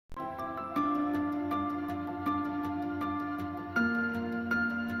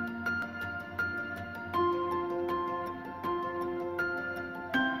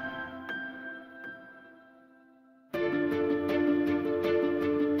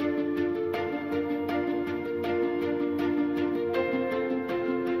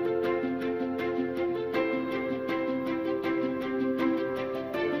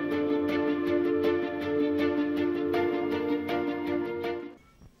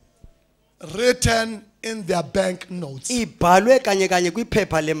written in their bank notes. ibhalwe kanye kanye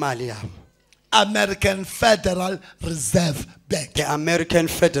kwiphepha lemali yabo. American Federal Reserve Bank. The American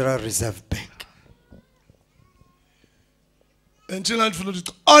Federal Reserve Bank.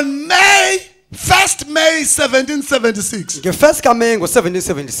 On May 1776, Nge-1 kaMeyi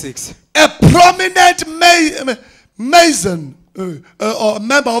ngo-1776, a prominent Mason or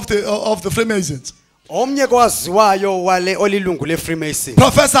member of the Freemasons, omnye kwaziwayo wale olilungu le-Freemason,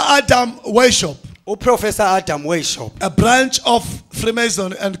 Professor Adam Weishaupt, uProfessor Adam Weishaupt, a branch of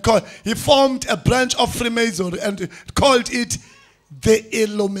Freemason, and he formed a branch of Freemason and called it the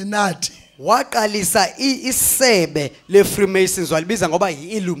Illuminati. waqalisa isebe le-Freemasons walibiza ngoba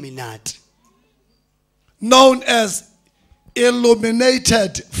yi-Illuminati, known as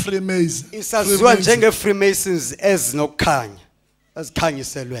Illuminated Freemasons. isaziwa njenge-Freemasons ezinokukhanya,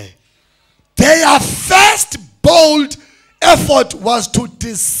 ezikhanyiselweyo. Their first bold effort was to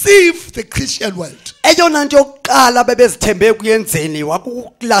deceive the Christian world. Eyona nto yokuqala bebezithembe ekuyenzeni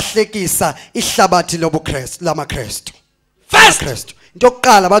wakulahlekisa ihlabathi lobuKristu lamaKristu. First, Into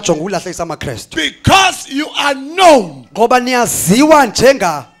yokuqala bajonga ukulahlekisa amaKristu. because you are known Ngoba niyaziwa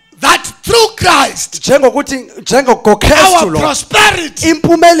that through Christ, njengokuthi njengoKristu our lo prosperity,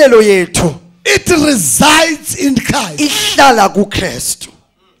 impumelelo yethu it resides in Christ. ihlala kuKristu.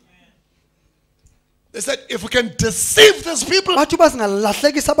 They said, if we can deceive these people, Bathi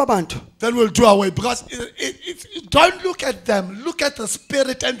basingalahlekisa ababantu, then we'll do away. Because don't look at them. Look at the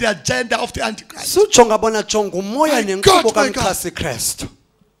spirit and the agenda of the Antichrist. sujonga bona jonga umoya My nenkqubo God, my God. kaMxhasi Kristu.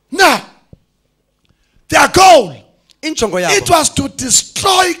 Now, their goal, Injongo it yabo was to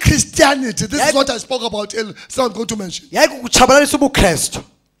destroy Christianity. This is what I spoke about earlier. So I'm going to mention. yayikukutshabalalisa ubuKristu.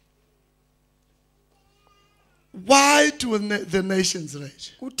 Why do the nations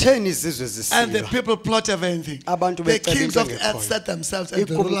rage? Kutheni izizwe And the zisilwa? people plot everything. Abantu The beceba kings of into the earth engekhoyo. set themselves and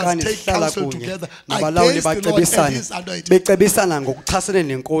the Ikumkani rulers take sihlala counsel kunye together nabalawuli against the Lord and bacebisane his anointed. becebisana ngokuchasene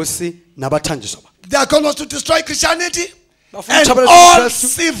nenkosi nabathanjiswa. Their goal was to destroy Christianity Bafuna and ukutshabalalisa all ubuKristu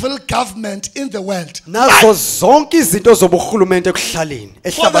civil government in the world. nazo zonke izinto zoburhulumente ekuhlaleni For the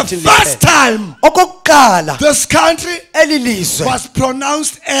ehlabathini first liphela. time, Okokuqala this country elilizwe was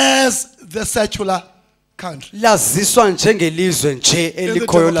pronounced as the secular country. laziswa njengelizwe nje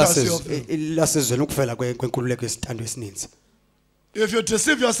elikhoyo democracy of lasezweni ukuvela kwenkululeko yesithando esininzi. If you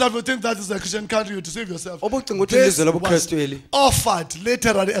deceive yourself, you think that is a Christian country, you deceive yourself. Obucinga ukuthi This ilizwe was lobuKristu eli offered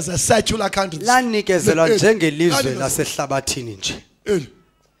literally as a secular country. lanikezelwa Eh, njengelizwe eh, lasehlabathini nje. eh.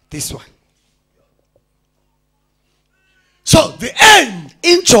 This one. So the aim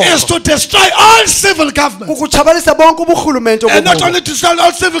is Injongo to destroy all civil governments. ukutshabalisa bonke uburhulumente And not obububo. only to destroy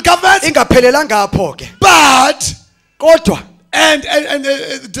all civil governments, Ingaphelelanga apho ke, but kodwa and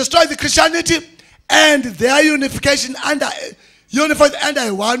destroy the Christianity and their unification unified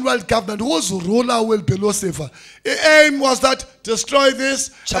under one world government whose ruler will be Lucifer. The aim was that destroy this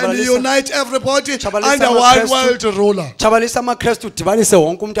and Chabalisa. unite everybody Chabalisa under one amaKristu. world ruler. tshabalisa amaKristu udibanise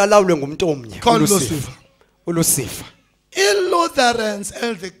wonke umuntu alawulwe ngumuntu omnye. Called uLucifer. uLucifer. In Lutherans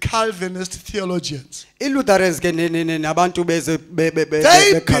and the Calvinist theologians, iLutherans ke nabantu they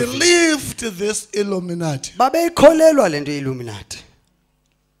beCalvin believed this Illuminati. babeyikholelwa lento Illuminati.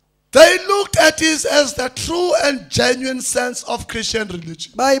 They looked at it as the true and genuine sense of Christian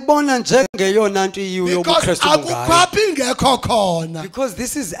religion. Bayibona njengeyona nto iyiyo Because yobuKristu bungayo. akukhaphi ngekho khona. Because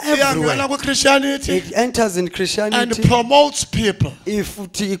this is Iyangena everywhere. kwi-Christianity It enters in and Christianity. promotes people.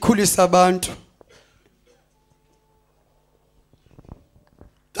 Ifuthi ikhulisa abantu.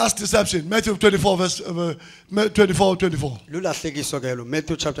 That's deception. Matthew 24 verse 24. Lulahlekiso ke lo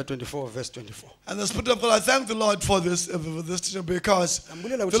Matthew chapter 24 verse 24. And the Spirit of God, I thank the Lord for this teaching, because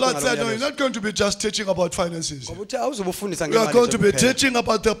the Lord said, no, you're not going to be just teaching about finances. Ngokuthi awuzobufundisa We are ngemali going to be nje kuphela. teaching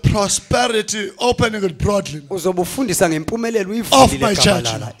about the prosperity, opening it broadly. Uzobufundisa ngempumelelo Of uyivulile my church.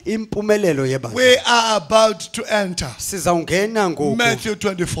 kabalala. Impumelelo yebandla. We are about to enter Sizawungena ngoku. Matthew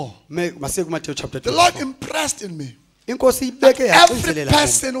 24. Masiye kuMatthew chapter The Lord 24. impressed in me. Inkosi ibeke Every yacinzelela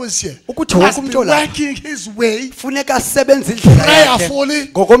person who is here Ukuthi wonke must be umuntu olapha working his way funeka asebenze indlela yakhe prayerfully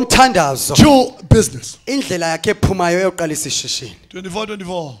ngokomthandazo. to business. Indlela yakhe ephumayo yokuqalisa ishishini.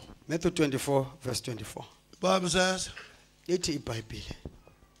 24. Matthew 24 verse 24. The Bible says, Ithi iBhayibhile.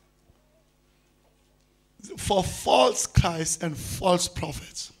 for false Christs and false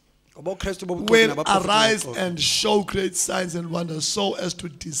prophets AboKristu bobuxoki will nabaprofeti arise bobuxoki. and show great signs and wonders, so as to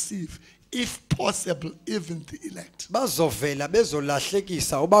deceive, if possible, even the elect. Bazovela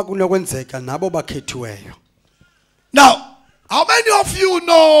bezolahlekisa oba kunokwenzeka nabo bakhethiweyo. Now, how many of you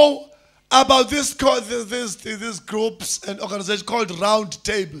know about these groups and organizations called round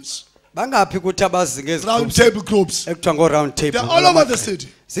tables? bangaphi kuthi abazi round table groups. ekuthiwa ngo-round table They're all over the city.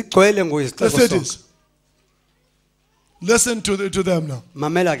 zigcwele The ngoyizixeko cities. Listen to them now.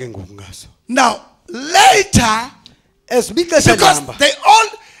 mamela ke ngoku ngazo Now, later, esibixesha because lihamba they all,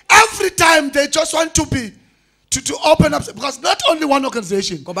 every time they just want to be, to open up, because not only one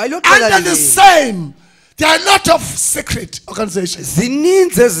organization, Ngoba ilo qela under the linye. same, there are a lot of secret organizations.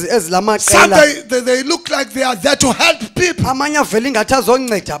 zininzi Some ezilamaqela they look like they are there to help people. amanye avele ingathi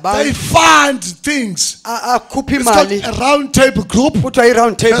azonceda They abantu fund things. akhupha It's called imali a round table group. kuthiwa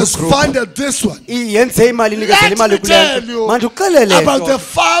i-round table Has group funded this one. yenze imali inikezela Let imali me tell kule you manje uxelele about the nto.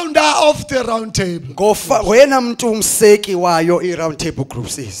 founder of the round table. Ngoyena mntu umseki wayo i-round table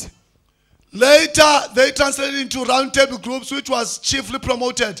groups izi Later, they translated into round table groups, which was chiefly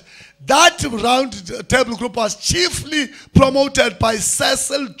promoted. That round table group was chiefly promoted by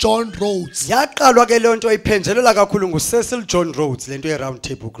Cecil John Rhodes. yaqalwa ke leyo nto iphenjelela kakhulu nguCecil John Rhodes le nto ye-round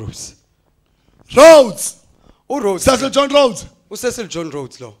table groups Rhodes, uRhodes Cecil John Rhodes. uCecil John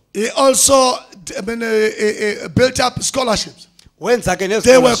Rhodes lo He also built up scholarships. wenza ke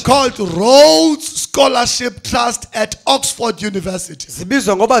They were nezo called Rhodes Scholarship Trust at Oxford University.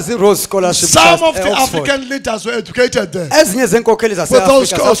 zibizwa ngoba zi-Rhodes Scholarship Some Trust of the e-Oxford. African leaders were educated there. ezinye zeenkokheli those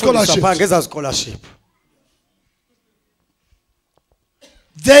zaseafrika zafundiswa scholarships. phaa ngezaa scholarship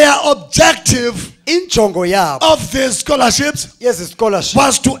Their objective injongo yabo of these scholarships yezi scholarship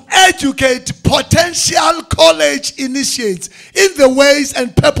was to educate potential college initiates in the ways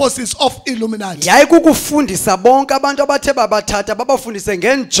and purposes of Illuminati. yayikukufundisa bonke abantu abathe babathatha babafundise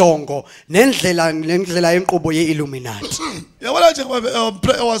ngenjongo nendlela yenkqubo ye-illuminati Yeah, when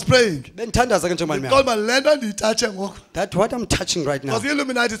I was praying, bendithandaza ke njengoba called my land and the touch and walk. that what I'm touching right now Because the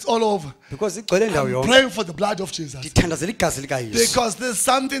Illuminati is all over. because igcwele ndawo I'm yonke praying for the blood of Jesus. ndithandazela igazi likayesu Because there's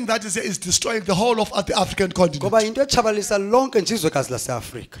something that is destroying the whole of the African continent. ngoba yinto etshabalisa lonke njizwekazi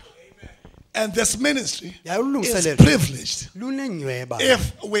laseafrika And this ministry is yayilungiselelo privileged lunenyweba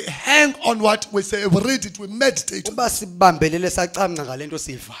if we hang on what we say, we read it, we meditate. uba sibambelele sacamca ngale nto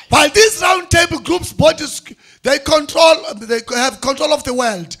siyivayo While these round table groups, bodies, they have control of the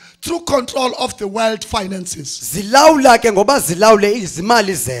world through control of the world finances. zilawula ke ngoba zilawule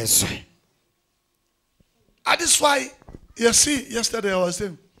izimali zezwe And that's why, you see, yesterday I was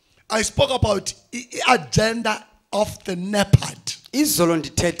saying, I spoke about the agenda of the NEPAD. izolo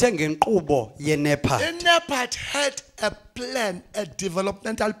ndithethe ngenkqubo The yenepad NEPAD had a plan, a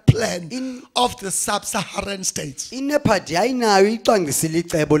developmental plan of the sub-Saharan states. inepad yayinayo icwangcisile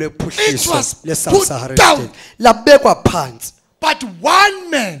icebo It lephuhliso was le-sub-saharan put down. state labekwa phantsi But one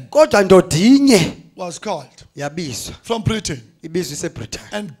man kodwa ndoda inye was called yabizwa from Britain ibizwa isebritane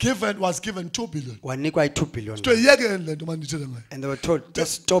and was given 2 billion. wanikwa i-2 billion To yeke le nto mandithethe ngayo. and they were told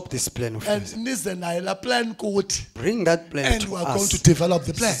just stop this plan of And yours. nize nayo la plan kuthi, Bring that plan and to we are going us to develop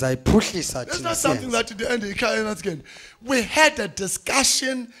the plan. sizayiphuhlisa It's thina not something siyenze. that in the end you can't again. We had a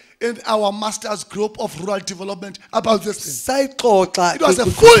discussion in our masters group of rural development about this thing sayixoxa It was a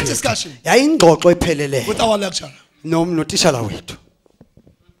kwi- full kwi- discussion. yayingxoxo epheleleyo with our lecturer notishala wethu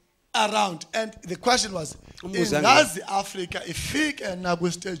around. And the question was, Umbuzo ingazi Africa ifike na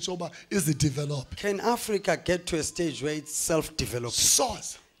kwi-stage soba izidevelop? can Africa get to a stage where it's self-developed?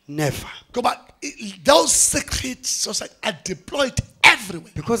 Source. Never. Ngoba those secret societies are deployed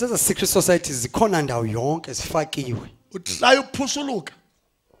everywhere. Because as a secret societies zikhona ndawo yonke zifakiwe Uhlala uphushuluka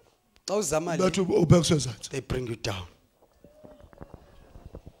xa uzama le, bathi ubhekiswe zathi. they bring you down.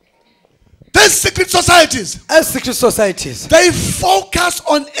 These secret societies, As secret societies they focus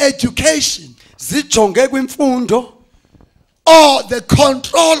on education zijonge kwimfundo or the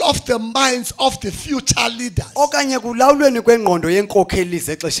control of the minds of the future leaders. okanye kulawulweni kwengqondo yenkokheli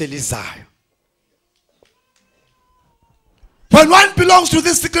zexesha elizayo. When one belongs to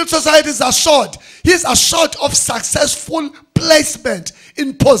these secret societies assured, he is assured of successful placement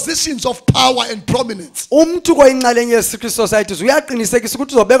in positions of power and prominence. Umntu koyinxalenye ye-secret societies uyaqinisekisa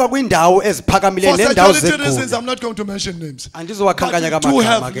ukuthi uzobekwa kwiindawo eziphakamileyo For neendawo security reasons, zegunya. I'm not going to mention names. Andizowakhankanya But we do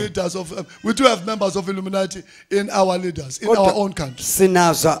have kamagama ke. leaders we do have members of Illuminati in our leaders, in Kodwa our own country.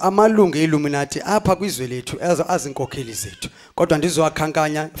 sinazo amalungu e-Illuminati apha kwizwe lethu azinkokheli zethu. Kodwa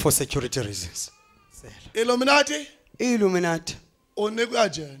ndizowakhankanya for security reasons. Illuminati, I-Illuminati unikwe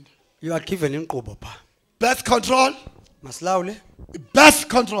agenda. you are given inkqubo phaa. Birth control, Masilawule birth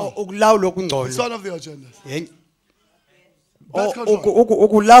control. ukulawula It's okungcono. one of the agendas. O- Birth control.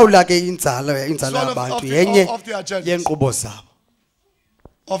 ukulawula ke inzala It's one yabantu of yenye the agendas yenkqubo zabo.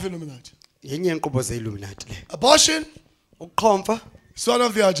 of Illuminati. Yenye yenkqubo ze-Illuminati le. Abortion, Ukuqhomfa it's one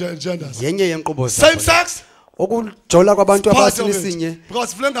of the agendas. yenye yenkqubo Same zabo. sex, Ukujola kwabantu part of abasinisinye it.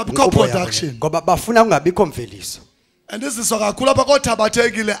 Because vele ngabikho inkqubo yabo le. production. Ngoba bafuna kungabikho mveliso. And this is kakhulu apha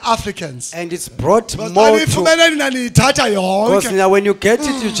kothabathekile Africans. And it's brought Because more xa to, niyifumene nina niyithatha because yonke. now when you get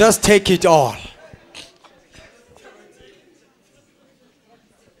it, you just take it all.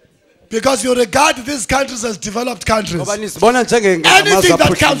 Because you regard these countries as developed countries. Ngoba nizibona Anything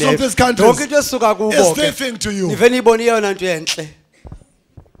that comes from these countries Yonke into esuka kubo is ke. the thing to you. Nive niyibone iyona nto enhle.